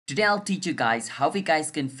Today I'll teach you guys how you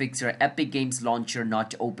guys can fix your Epic Games launcher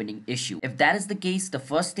not opening issue. If that is the case, the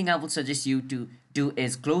first thing I will suggest you to do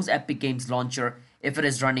is close Epic Games launcher if it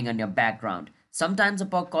is running on your background. Sometimes a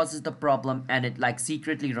bug causes the problem and it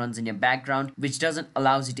secretly runs in your background, which doesn't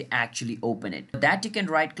allows you to actually open it. For that, you can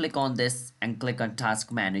right click on this and click on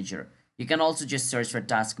Task Manager. You can also just search for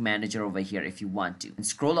Task Manager over here if you want to. And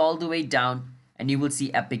scroll all the way down and you will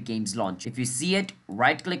see Epic Games Launcher. If you see it,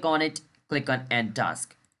 right click on it, click on End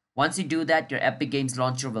Task. Once you do that, your Epic Games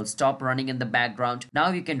Launcher will stop running in the background.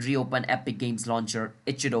 Now you can reopen Epic Games Launcher.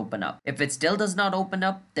 It should open up. If it still does not open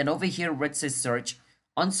up, then over here where it says search,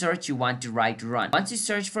 on search you want to write run. Once you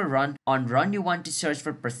search for run, on run you want to search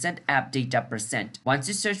for %appdata%. Once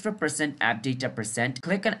you search for %appdata%,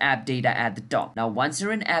 click on app data at the top. Now once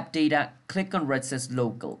you're in app data, click on where it says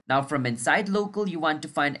local. Now from inside local, you want to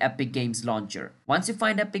find Epic Games Launcher. Once you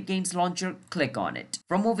find Epic Games Launcher, click on it.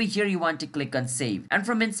 From over here, you want to click on save. And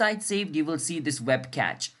from inside saved, you will see this web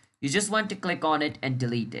cache. You just want to click on it and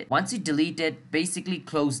delete it. Once you delete it, basically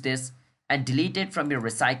close this and delete it from your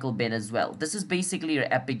recycle bin as well. This is basically your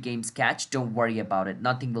Epic Games cache. Don't worry about it.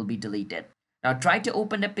 Nothing will be deleted. Now try to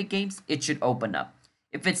open Epic Games. It should open up.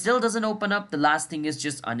 If it still doesn't open up, the last thing is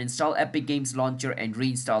just uninstall Epic Games Launcher and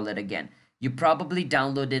reinstall it again. You probably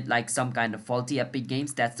downloaded some kind of faulty Epic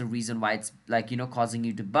Games. That's the reason why it's causing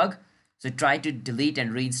you to bug. So try to delete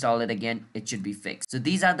and reinstall it again. It should be fixed. So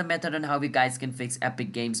these are the method on how you guys can fix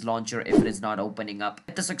Epic Games Launcher if it is not opening up.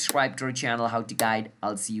 Hit the subscribe to our channel, How to Guide.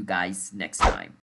 I'll see you guys next time.